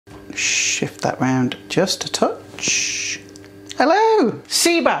Shift that round just a touch. Hello!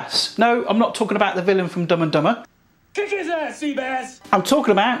 Sea bass! No, I'm not talking about the villain from Dumb and Dumber. Kick his ass, sea bass! I'm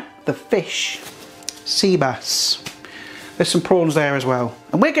talking about the fish. Sea bass. There's some prawns there as well.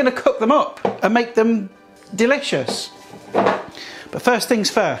 And we're going to cook them up and make them delicious. But first things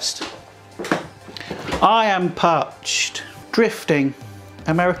first. I am parched. Drifting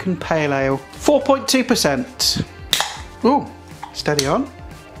American Pale Ale. 4.2%. Ooh, steady on.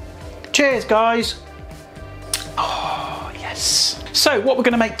 Cheers, guys. Oh, yes. So, what we're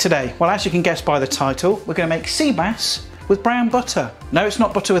going to make today? Well, as you can guess by the title, we're going to make sea bass with brown butter. No, it's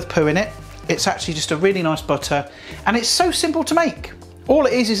not butter with poo in it. It's actually just a really nice butter, and it's so simple to make. All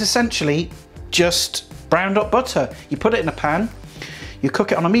it is essentially just browned up butter. You put it in a pan, you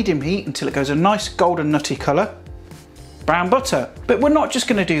cook it on a medium heat until it goes a nice golden nutty colour. Brown butter. But we're not just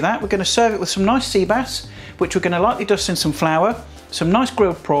going to do that, we're going to serve it with some nice sea bass, which we're going to lightly dust in some flour, some nice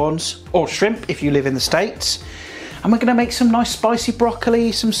grilled prawns, or shrimp if you live in the States, and we're going to make some nice spicy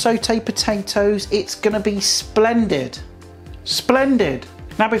broccoli, some sauteed potatoes. It's going to be splendid. Splendid.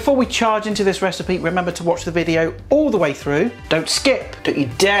 Now before we charge into this recipe, remember to watch the video all the way through. Don't skip, don't you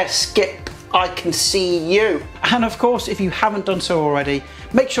dare skip. I can see you. And of course, if you haven't done so already,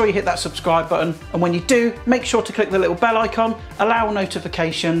 make sure you hit that subscribe button. And when you do, make sure to click the little bell icon, allow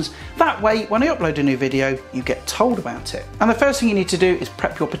notifications. That way, when I upload a new video, you get told about it. And the first thing you need to do is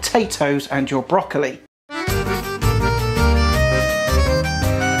prep your potatoes and your broccoli.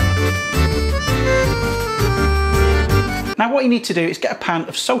 Now what you need to do is get a pan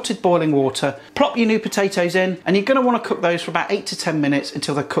of salted boiling water, plop your new potatoes in, and you're going to want to cook those for about 8 to 10 minutes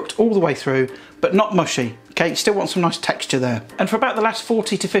until they're cooked all the way through, but not mushy. Okay, you still want some nice texture there. And for about the last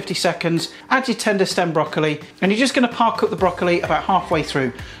 40 to 50 seconds, add your tender stem broccoli, and you're just going to par cook the broccoli about halfway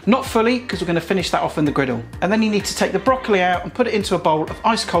through. Not fully, because we're going to finish that off in the griddle. And then you need to take the broccoli out and put it into a bowl of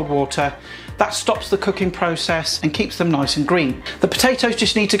ice cold water. That stops the cooking process and keeps them nice and green. The potatoes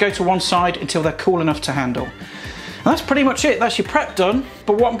just need to go to one side until they're cool enough to handle. And that's pretty much it, that's your prep done.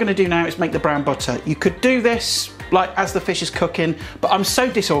 But what I'm going to do now is make the brown butter. You could do this like as the fish is cooking, but I'm so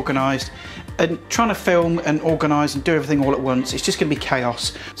disorganised and trying to film and organise and do everything all at once, it's just going to be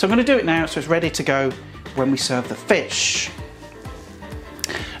chaos. So I'm going to do it now so it's ready to go when we serve the fish.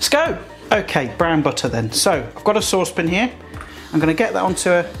 Let's go. Okay, brown butter then. So I've got a saucepan here. I'm going to get that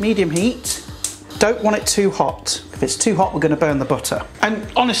onto a medium heat. Don't want it too hot. If it's too hot, we're going to burn the butter.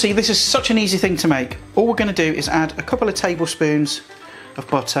 And honestly, this is such an easy thing to make. All we're going to do is add a couple of tablespoons of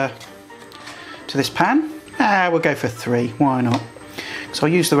butter to this pan. We'll go for 3, why not? So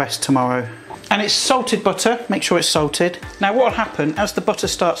I'll use the rest tomorrow. And it's salted butter, make sure it's salted. Now what will happen, as the butter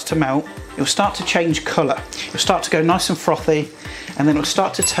starts to melt, it'll start to change colour. It'll start to go nice and frothy, and then it'll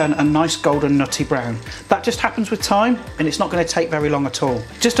start to turn a nice golden nutty brown. That just happens with time, and it's not going to take very long at all.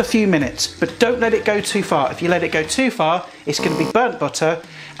 Just a few minutes, but don't let it go too far. If you let it go too far, it's going to be burnt butter,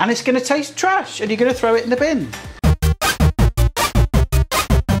 and it's going to taste trash, and you're going to throw it in the bin.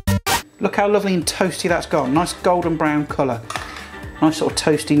 Look how lovely and toasty that's got. Nice golden brown colour. Nice sort of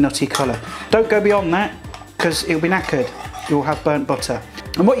toasty, nutty colour. Don't go beyond that, because it'll be knackered. You'll have burnt butter.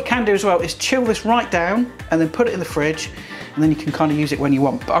 And what you can do as well is chill this right down and then put it in the fridge, and then you can kind of use it when you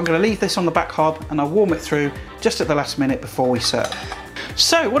want. But I'm going to leave this on the back hob and I'll warm it through just at the last minute before we serve.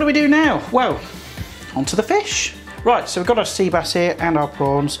 So what do we do now? Well, onto the fish. Right, so we've got our sea bass here and our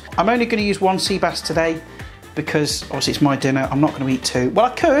prawns. I'm only going to use one sea bass today because obviously it's my dinner. I'm not going to eat 2. Well, I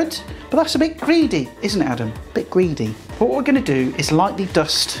could, but that's a bit greedy, isn't it, Adam? A bit greedy. But what we're going to do is lightly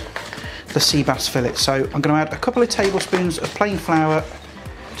dust the sea bass fillet. So I'm going to add a couple of tablespoons of plain flour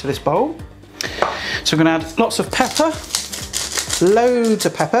to this bowl. So I'm going to add lots of pepper, loads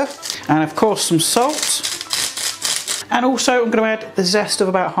of pepper, and of course some salt. And also I'm going to add the zest of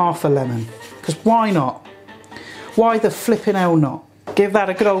about half a lemon, because why not? Why the flipping hell not? Give that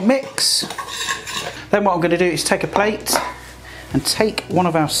a good old mix. Then what I'm going to do is take a plate and take one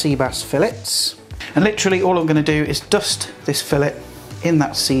of our sea bass fillets, and literally all I'm going to do is dust this fillet in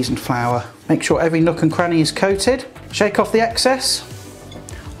that seasoned flour. Make sure every nook and cranny is coated. Shake off the excess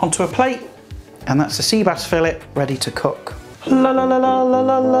onto a plate, and that's the sea bass fillet ready to cook. La la la la la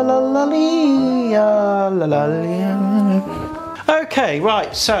la la la la la la la. Okay,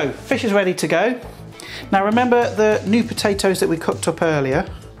 right, so fish is ready to go. Now remember the new potatoes that we cooked up earlier?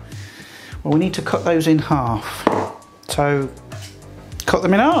 Well, we need to cut those in half. So cut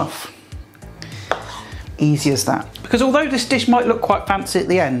them in half. Easy as that. Because although this dish might look quite fancy at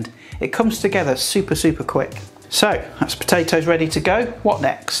the end, it comes together super, super quick. So that's potatoes ready to go. What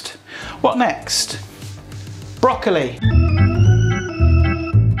next? What next? Broccoli.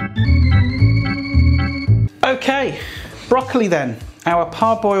 Okay, broccoli then. our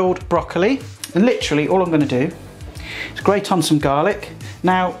parboiled broccoli, and literally all I'm going to do is grate on some garlic.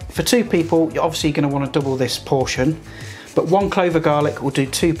 Now, for 2 people, you're obviously going to want to double this portion, but 1 clove of garlic will do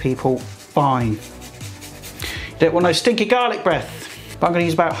 2 people fine. You don't want no stinky garlic breath, but I'm going to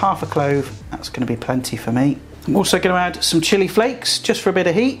use about half a clove. That's going to be plenty for me. I'm also going to add some chilli flakes just for a bit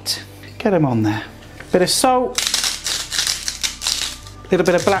of heat. Get them on there. Bit of salt, a little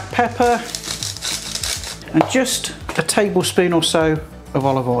bit of black pepper, and just a tablespoon or so of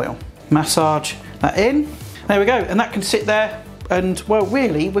olive oil. Massage that in. There we go, and that can sit there, and well,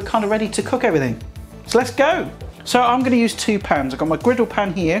 really, we're kind of ready to cook everything. So let's go. So I'm going to use 2 pans. I've got my griddle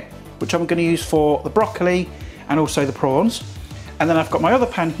pan here, which I'm going to use for the broccoli and also the prawns. And then I've got my other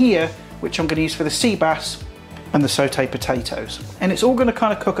pan here, which I'm going to use for the sea bass and the sauteed potatoes. And it's all going to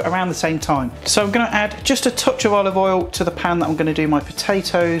kind of cook at around the same time. So I'm going to add just a touch of olive oil to the pan that I'm going to do my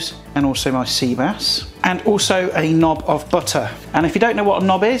potatoes and also my sea bass. And also a knob of butter. And if you don't know what a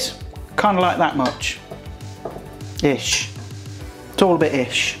knob is, kind of like that much. Ish. It's all a bit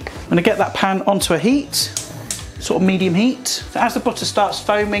ish. I'm going to get that pan onto a heat, sort of medium heat. So as the butter starts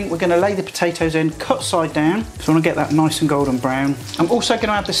foaming, we're going to lay the potatoes in, cut side down. So I want to get that nice and golden brown. I'm also going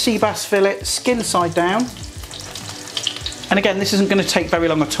to add the sea bass fillet, skin side down. And again, this isn't going to take very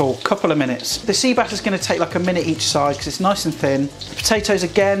long at all, couple of minutes. The sea bass is going to take like a minute each side because it's nice and thin. The potatoes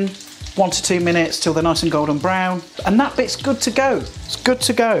again, 1 to 2 minutes till they're nice and golden brown. And that bit's good to go. It's good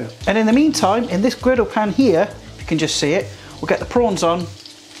to go. And in the meantime, in this griddle pan here, if you can just see it, we'll get the prawns on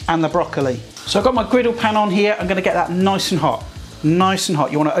and the broccoli. So I've got my griddle pan on here. I'm going to get that nice and hot. Nice and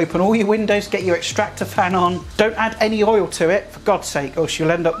hot. You want to open all your windows, get your extractor fan on. Don't add any oil to it, for God's sake, or else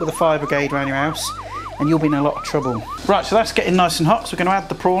you'll end up with a fire brigade around your house and you'll be in a lot of trouble. Right, so that's getting nice and hot, so we're going to add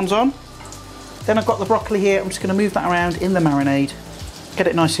the prawns on. Then I've got the broccoli here. I'm just going to move that around in the marinade, get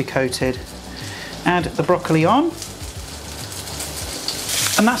it nicely coated. Add the broccoli on.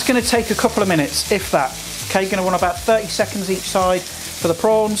 And that's going to take a couple of minutes, if that. Okay, you're going to want about 30 seconds each side for the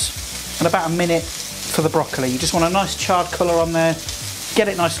prawns and about a minute for the broccoli. You just want a nice charred colour on there, get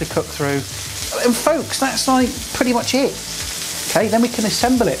it nicely cooked through. And folks, that's like pretty much it. Okay, then we can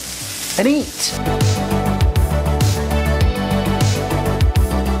assemble it and eat.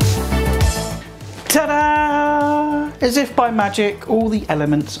 Ta-da! As if by magic, all the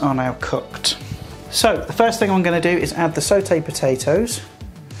elements are now cooked. So the first thing I'm going to do is add the sauteed potatoes,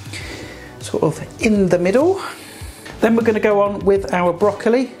 sort of in the middle. Then we're going to go on with our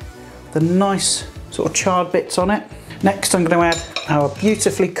broccoli, the nice sort of charred bits on it. Next I'm going to add our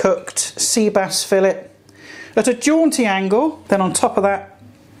beautifully cooked sea bass fillet at a jaunty angle. Then on top of that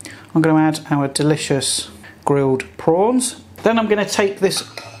I'm going to add our delicious grilled prawns. Then I'm going to take this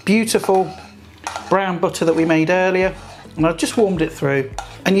beautiful brown butter that we made earlier, and I've just warmed it through.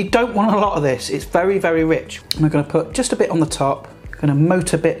 And you don't want a lot of this, it's very, very rich. I'm going to put just a bit on the top, I'm going to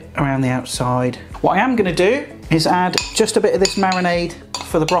moat a bit around the outside. What I am going to do is add just a bit of this marinade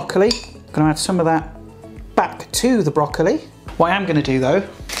for the broccoli. I'm going to add some of that back to the broccoli. What I am going to do though,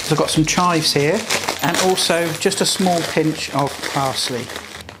 is I've got some chives here, and also just a small pinch of parsley.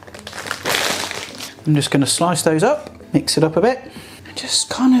 I'm just going to slice those up, mix it up a bit, and just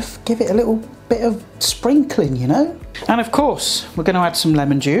kind of give it a little bit of sprinkling, you know. And of course, we're going to add some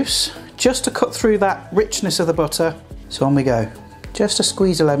lemon juice, just to cut through that richness of the butter. So on we go. Just a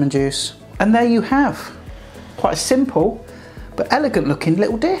squeeze of lemon juice. And there you have quite a simple, but elegant looking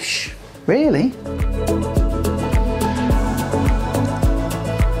little dish, really.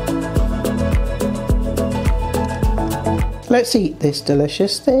 Let's eat this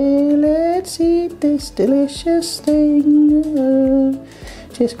delicious thing, let's eat this delicious thing.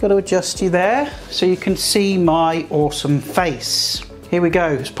 Just got to adjust you there so you can see my awesome face. Here we go,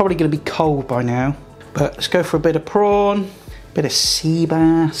 it's probably going to be cold by now, but let's go for a bit of prawn, bit of sea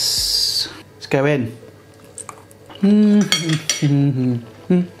bass. Let's go in.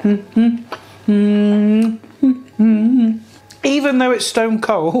 Even though it's stone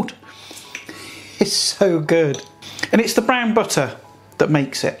cold, it's so good. And it's the brown butter that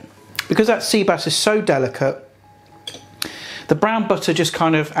makes it. Because that sea bass is so delicate, the brown butter just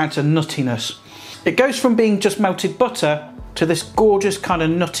kind of adds a nuttiness. It goes from being just melted butter to this gorgeous kind of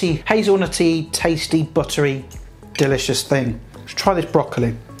nutty, hazelnutty, tasty, buttery, delicious thing. Let's try this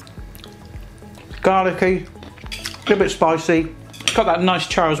broccoli. Garlicky, a little bit spicy. It's got that nice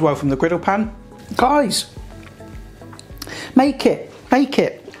char as well from the griddle pan. Guys, make it, make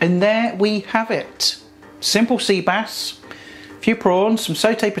it. And there we have it. Simple sea bass, a few prawns, some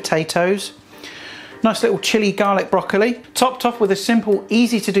sauteed potatoes, nice little chili garlic broccoli, topped off with a simple,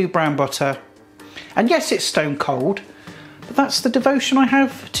 easy to do brown butter. And yes, it's stone cold, but that's the devotion I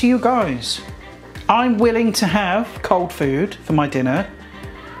have to you guys. I'm willing to have cold food for my dinner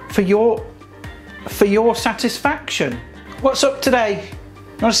for your satisfaction. What's up today?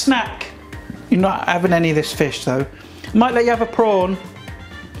 You want a snack? You're not having any of this fish though. Might let you have a prawn.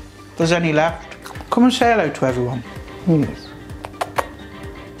 If there's any left. Come and say hello to everyone. Yes.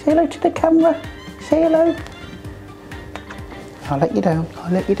 Say hello to the camera. Say hello. I'll let you down.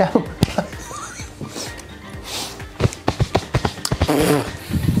 I'll let you down.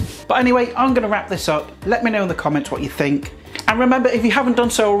 But anyway, I'm going to wrap this up. Let me know in the comments what you think. And remember, if you haven't done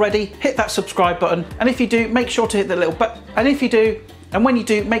so already, hit that subscribe button. And if you do, make sure to hit the little button. And if you do, and when you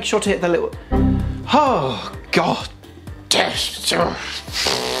do, make sure to hit the little... Oh, God.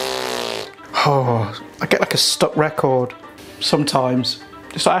 Oh, I get like a stuck record sometimes.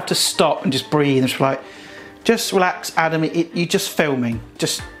 Just I have to stop and just breathe. It's like, just relax, Adam. You're just filming.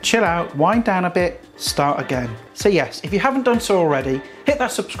 Just chill out, wind down a bit, start again. So yes, if you haven't done so already, hit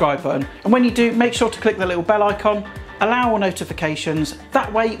that subscribe button. And when you do, make sure to click the little bell icon, allow all notifications.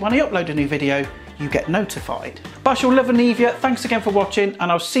 That way, when I upload a new video, you get notified. But I shall love and leave you. Thanks again for watching,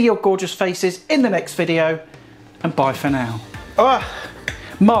 and I'll see your gorgeous faces in the next video. And bye for now. Oh,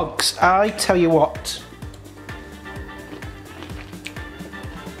 mugs, I tell you what.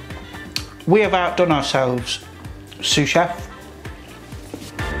 We have outdone ourselves, sous chef.